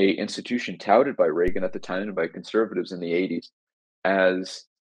 a institution touted by Reagan at the time and by conservatives in the 80s as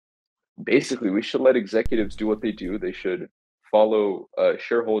basically we should let executives do what they do. They should follow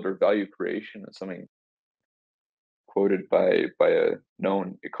shareholder value creation. That's something quoted by a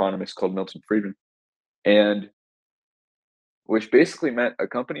known economist called Milton Friedman, and which basically meant a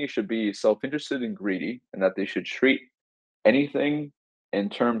company should be self-interested and greedy, and that they should treat anything in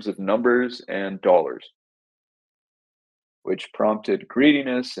terms of numbers and dollars, which prompted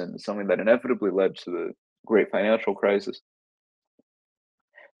greediness and something that inevitably led to the great financial crisis.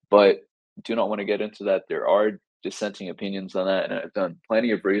 But do not want to get into that. There are dissenting opinions on that, and I've done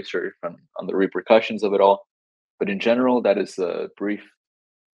plenty of research on the repercussions of it all. But in general, that is the brief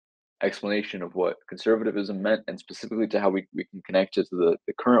explanation of what conservatism meant, and specifically to how we can connect it to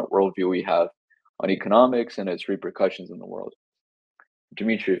the current worldview we have on economics and its repercussions in the world.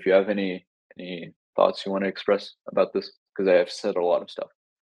 Dmitry, if you have any thoughts you want to express about this, because I have said a lot of stuff.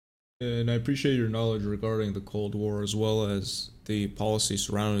 And I appreciate your knowledge regarding the Cold War as well as the policy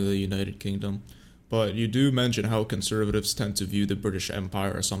surrounding the United Kingdom. But you do mention how conservatives tend to view the British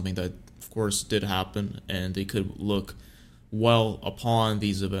Empire as something that, of course, did happen, and they could look well upon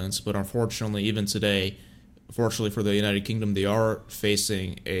these events. But unfortunately, even today, fortunately for the United Kingdom, they are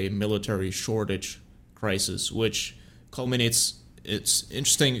facing a military shortage crisis, which culminates. It's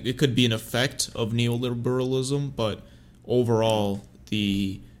interesting. It could be an effect of neoliberalism, but overall,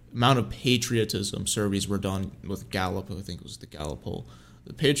 the amount of patriotism surveys were done with Gallup, I think it was the Gallup poll.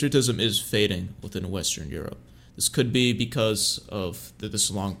 The patriotism is fading within Western Europe. This could be because of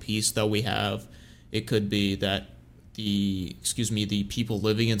this long peace that we have. It could be that the people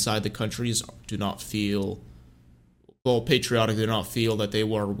living inside the countries do not feel patriotic. They do not feel that they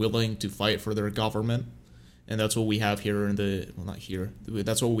were willing to fight for their government, and that's what we have here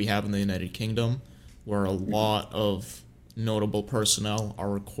that's what we have in the United Kingdom, where a lot of notable personnel are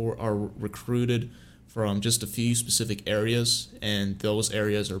recruited from just a few specific areas, and those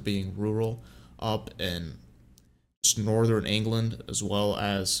areas are being rural up in just northern England as well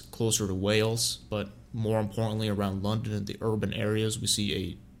as closer to Wales, but more importantly around London and the urban areas we see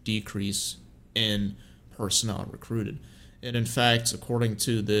a decrease in personnel recruited. And in fact, according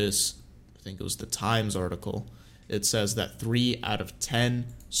to this, I think it was the Times article, it says that 3 out of 10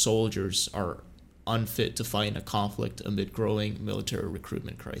 soldiers are unfit to fight in a conflict amid growing military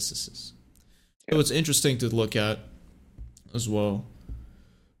recruitment crises. So it's interesting to look at as well.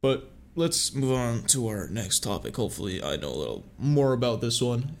 But let's move on to our next topic. Hopefully I know a little more about this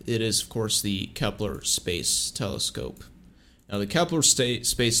one. It is, of course, the Kepler Space Telescope. Now, the Kepler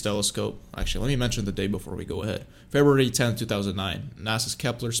Space Telescope, actually, let me mention the day before we go ahead. February 10, 2009, NASA's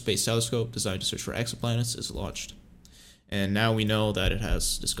Kepler Space Telescope, designed to search for exoplanets, is launched. And now we know that it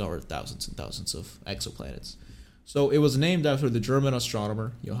has discovered thousands and thousands of exoplanets. So it was named after the German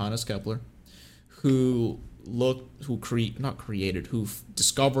astronomer Johannes Kepler, who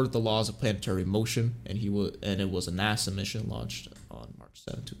discovered the laws of planetary motion, and it was a NASA mission launched on March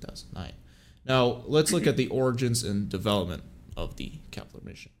 7, 2009. Now, let's look at the origins and development of the Kepler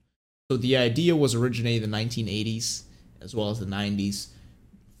mission. So the idea was originated in the 1980s as well as the 90s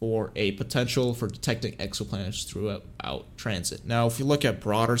for a potential for detecting exoplanets throughout transit. Now, if you look at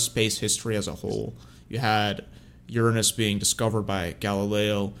broader space history as a whole, you had Uranus being discovered by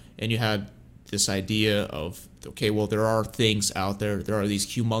Galileo, and you had this idea of, okay, well, there are things out there. There are these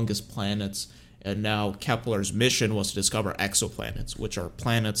humongous planets, and now Kepler's mission was to discover exoplanets, which are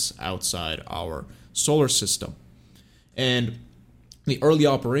planets outside our solar system. And the early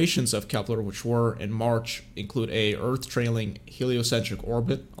operations of Kepler, which were in March, include a Earth-trailing heliocentric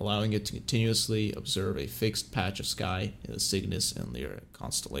orbit, allowing it to continuously observe a fixed patch of sky in the Cygnus and Lyra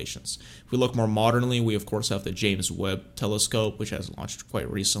constellations. If we look more modernly, we of course have the James Webb Telescope, which has launched quite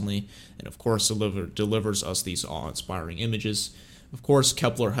recently, and of course delivers us these awe-inspiring images. Of course,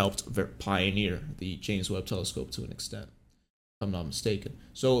 Kepler helped pioneer the James Webb Telescope to an extent, if I'm not mistaken.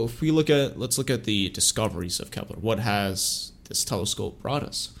 So if let's look at the discoveries of Kepler. What has this telescope brought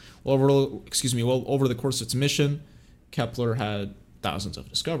us? Well, over the course of its mission, Kepler had thousands of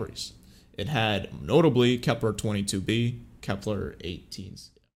discoveries. It had notably Kepler 22b, Kepler 18.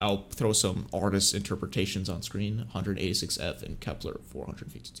 I'll throw some artist interpretations on screen, 186f and Kepler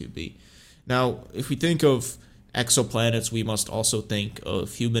 452b. Now, if we think of exoplanets, we must also think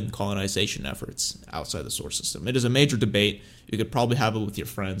of human colonization efforts outside the solar system. It is a major debate. You could probably have it with your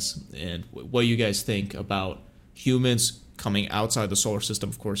friends and what you guys think about humans coming outside the solar system.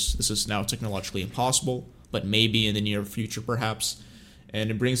 Of course, this is now technologically impossible, but maybe in the near future, perhaps. And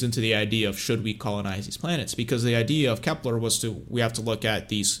it brings into the idea of should we colonize these planets? Because the idea of Kepler was we have to look at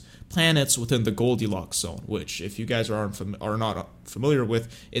these planets within the Goldilocks zone, which if you guys are not familiar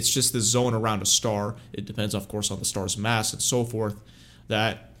with, it's just the zone around a star. It depends, of course, on the star's mass and so forth,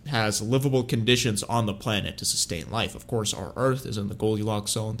 that has livable conditions on the planet to sustain life. Of course, our Earth is in the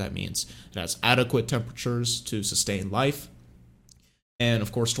Goldilocks zone. That means it has adequate temperatures to sustain life. And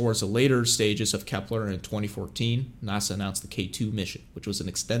of course, towards the later stages of Kepler in 2014, NASA announced the K2 mission, which was an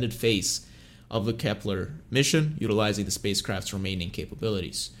extended phase of the Kepler mission, utilizing the spacecraft's remaining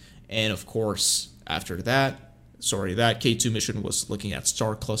capabilities. And of course, after that K2 mission was looking at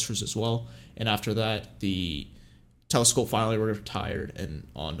star clusters as well. And after that, the telescope finally retired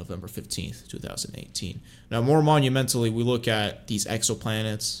on November 15th, 2018. Now, more monumentally, we look at these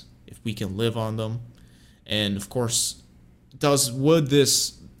exoplanets, if we can live on them. And of course, would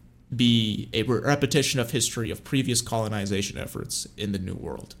this be a repetition of history of previous colonization efforts in the New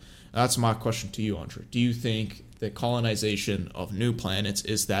World? That's my question to you, Andre. Do you think the colonization of new planets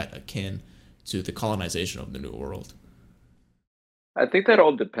is that akin to the colonization of the New World? I think that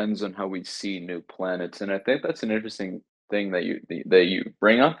all depends on how we see new planets, and I think that's an interesting thing that you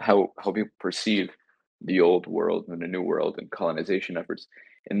bring up, how people perceive the old world and the new world and colonization efforts,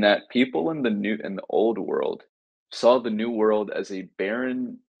 in that people in the old world saw the new world as a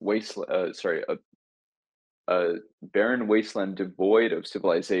barren wasteland, a barren wasteland devoid of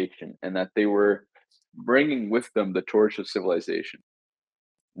civilization, and that they were bringing with them the torch of civilization.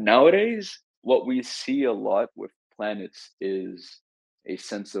 Nowadays, what we see a lot with planets is a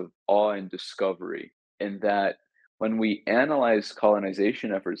sense of awe and discovery, in that when we analyze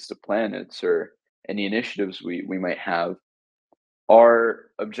colonization efforts to planets or any initiatives we might have,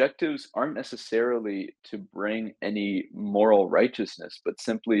 our objectives aren't necessarily to bring any moral righteousness, but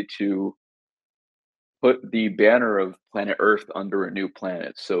simply to put the banner of planet Earth under a new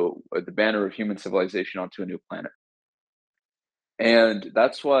planet. So, the banner of human civilization onto a new planet. And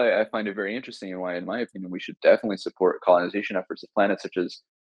that's why I find it very interesting, and why, in my opinion, we should definitely support colonization efforts of planets such as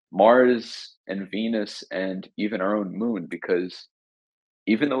Mars and Venus and even our own moon, because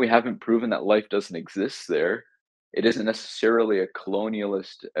even though we haven't proven that life doesn't exist there, it isn't necessarily a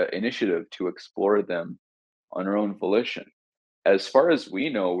colonialist initiative to explore them on our own volition. As far as we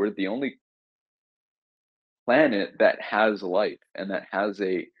know, we're the only planet that has life and that has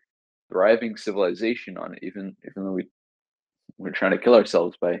a thriving civilization on it, even though we're trying to kill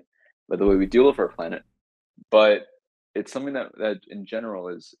ourselves by the way we deal with our planet. But it's something that in general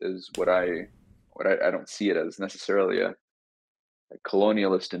is what I don't see it as necessarily a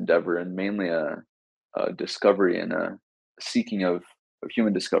colonialist endeavor, and mainly a discovery and a seeking of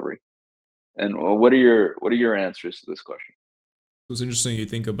human discovery. And what are your answers to this question? It's interesting you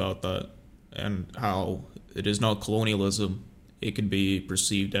think about that and how it is not colonialism. It can be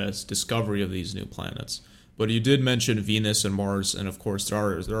perceived as discovery of these new planets. But you did mention Venus and Mars, and of course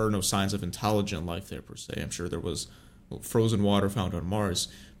there are no signs of intelligent life there per se. I'm sure there was frozen water found on Mars.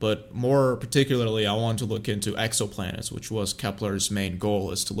 But more particularly, I want to look into exoplanets, which was Kepler's main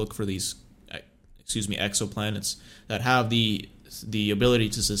goal, is to look for these, exoplanets that have the ability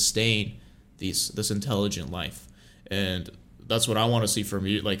to sustain this intelligent life. And that's what I want to see from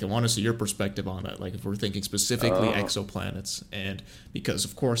you. Like, I want to see your perspective on that. Like, if we're thinking specifically exoplanets, and because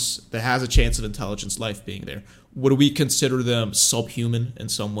of course there has a chance of intelligence life being there, would we consider them subhuman in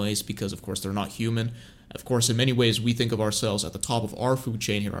some ways? Because of course they're not human. Of course, in many ways we think of ourselves at the top of our food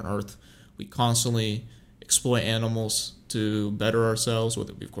chain here on Earth. We constantly exploit animals to better ourselves.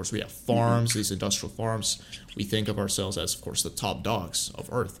 Of course, we have farms, these industrial farms. We think of ourselves as, of course, the top dogs of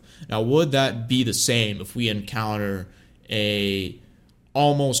Earth. Now, would that be the same if we encounter a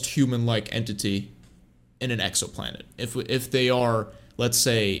almost human-like entity in an exoplanet? If they are, let's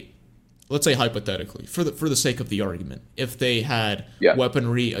say hypothetically, for the sake of the argument, if they had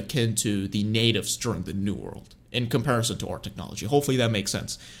weaponry akin to the natives during the New World in comparison to our technology. Hopefully that makes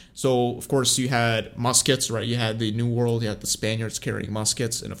sense. So, of course, you had muskets, right? You had the New World, you had the Spaniards carrying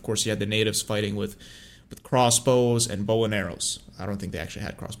muskets, and of course you had the natives fighting with crossbows and bow and arrows. I don't think they actually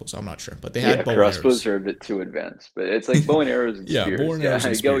had crossbows. I'm not sure, but they had bow and arrows. Crossbows are a bit too advanced, but it's like bow and arrows and spears. Bow and arrows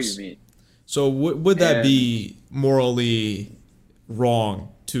and I get what you mean. So would that be morally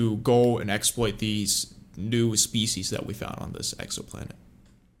wrong to go and exploit these new species that we found on this exoplanet?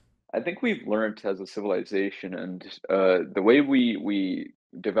 I think we've learned as a civilization, and the way we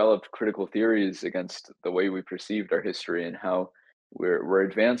developed critical theories against the way we perceived our history, and how we're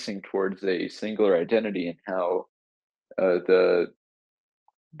advancing towards a singular identity, and how the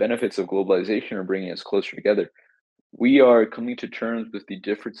benefits of globalization are bringing us closer together. We are coming to terms with the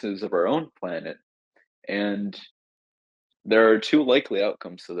differences of our own planet, and there are two likely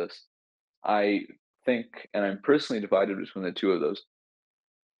outcomes to this. I think, and I'm personally divided between the two of those.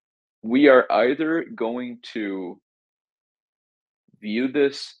 We are either going to view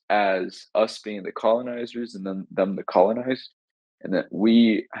this as us being the colonizers and then them the colonized, and that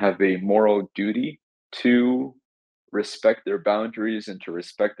we have a moral duty to respect their boundaries and to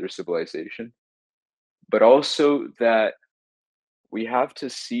respect their civilization, but also that we have to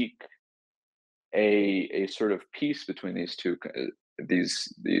seek a sort of peace between these two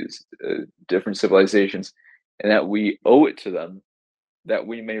different civilizations, and that we owe it to them that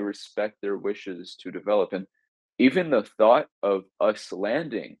we may respect their wishes to develop. And even the thought of us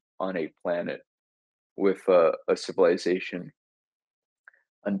landing on a planet with a civilization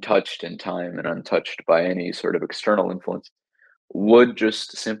untouched in time and untouched by any sort of external influence would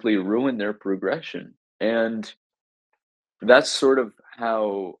just simply ruin their progression. And that's sort of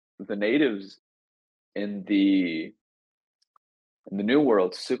how the natives in the New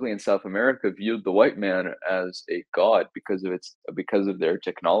World, specifically in South America, viewed the white man as a god because of their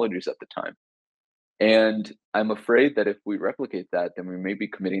technologies at the time. And I'm afraid that if we replicate that, then we may be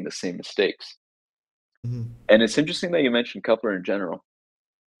committing the same mistakes. Mm-hmm. And it's interesting that you mentioned Kepler in general.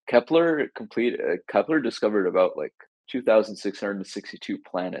 Kepler discovered about like 2,662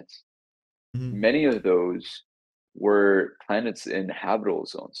 planets. Mm-hmm. Many of those were planets in habitable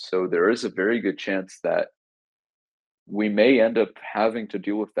zones. So there is a very good chance that we may end up having to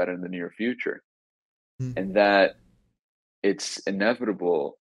deal with that in the near future, and that it's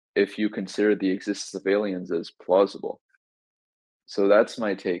inevitable if you consider the existence of aliens as plausible. So that's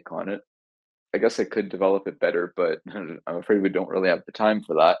my take on it. I guess I could develop it better, but I'm afraid we don't really have the time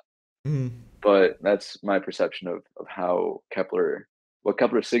for that. Mm-hmm. But that's my perception of how what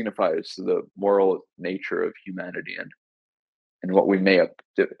Kepler signifies to the moral nature of humanity, and what we may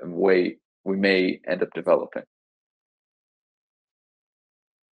end up developing.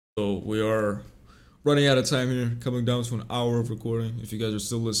 So we are running out of time here, coming down to an hour of recording. If you guys are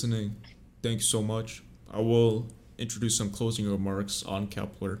still listening, thank you so much. I will introduce some closing remarks on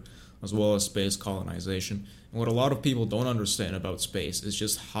Kepler, as well as space colonization. And what a lot of people don't understand about space is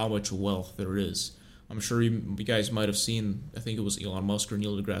just how much wealth there is. I'm sure you guys might have seen, I think it was Elon Musk or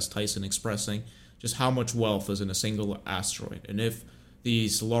Neil deGrasse Tyson expressing just how much wealth is in a single asteroid. And if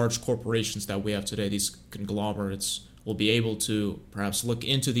these large corporations that we have today, these conglomerates, will be able to perhaps look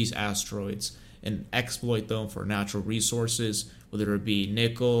into these asteroids and exploit them for natural resources, whether it be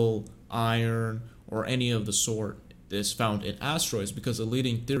nickel, iron, or any of the sort that's found in asteroids, because the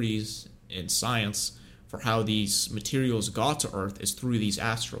leading theories in science for how these materials got to Earth is through these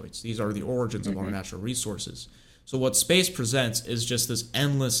asteroids. These are the origins of our natural resources. So what space presents is just this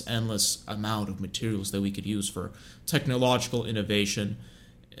endless amount of materials that we could use for technological innovation,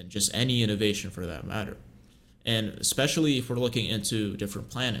 and just any innovation for that matter. And especially if we're looking into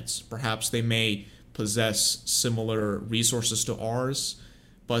different planets, perhaps they may possess similar resources to ours,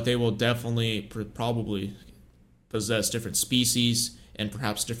 but they will definitely probably possess different species and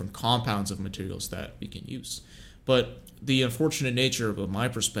perhaps different compounds of materials that we can use. But the unfortunate nature of my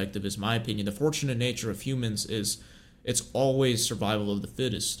perspective is my opinion. The fortunate nature of humans is it's always survival of the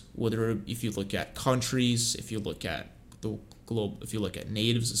fittest. Whether if you look at countries, if you look at the globe, if you look at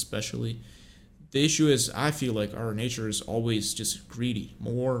natives especially, the issue is, I feel like our nature is always just greedy,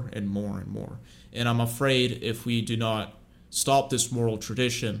 more and more and more. And I'm afraid if we do not stop this moral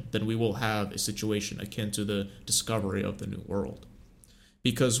tradition, then we will have a situation akin to the discovery of the New World.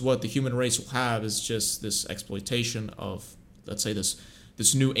 Because what the human race will have is just this exploitation of, let's say, this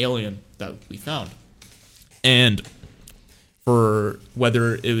new alien that we found. And for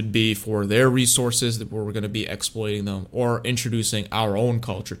whether it would be for their resources that we're going to be exploiting them, or introducing our own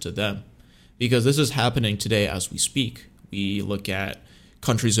culture to them. Because this is happening today as we speak. We look at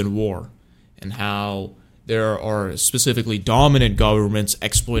countries in war and how there are specifically dominant governments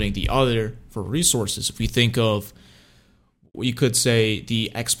exploiting the other for resources. If we think of, you could say,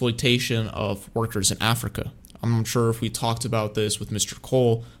 the exploitation of workers in Africa. I'm not sure if we talked about this with Mr.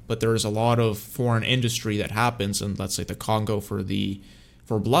 Cole, but there is a lot of foreign industry that happens in, let's say, the Congo for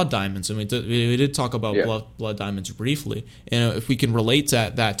blood diamonds. I mean, we did talk about blood diamonds briefly, and if we can relate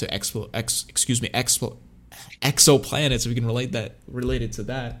that to exoplanets, if we can relate it to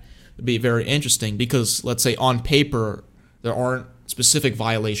that, would be very interesting, because let's say on paper there aren't specific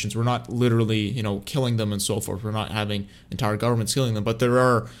violations. We're not literally, killing them and so forth. We're not having entire governments killing them, but there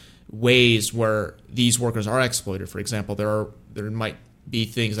are ways where these workers are exploited. For example, there might be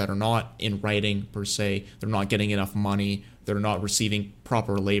things that are not in writing per se. They're not getting enough money. They're not receiving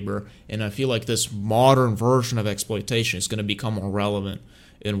proper labor. And I feel like this modern version of exploitation is going to become more relevant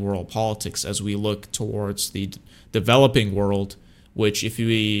in world politics as we look towards the developing world, which, if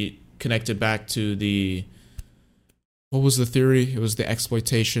we connect it back to what was the theory? It was the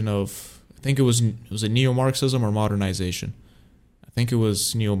exploitation of, I think it was a neo-Marxism or modernization? I think it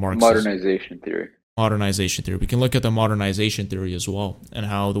was neo-Marxism. Modernization theory. We can look at the modernization theory as well, and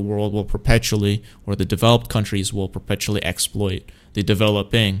how the world will perpetually, or the developed countries will perpetually exploit the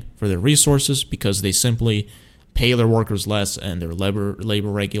developing for their resources, because they simply pay their workers less and their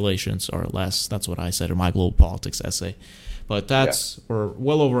labor regulations are less. That's what I said in my global politics essay. But we're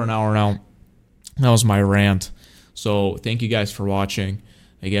well over an hour now. That was my rant. So thank you guys for watching.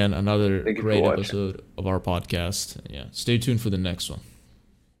 Again, another great episode of our podcast. Yeah, stay tuned for the next one.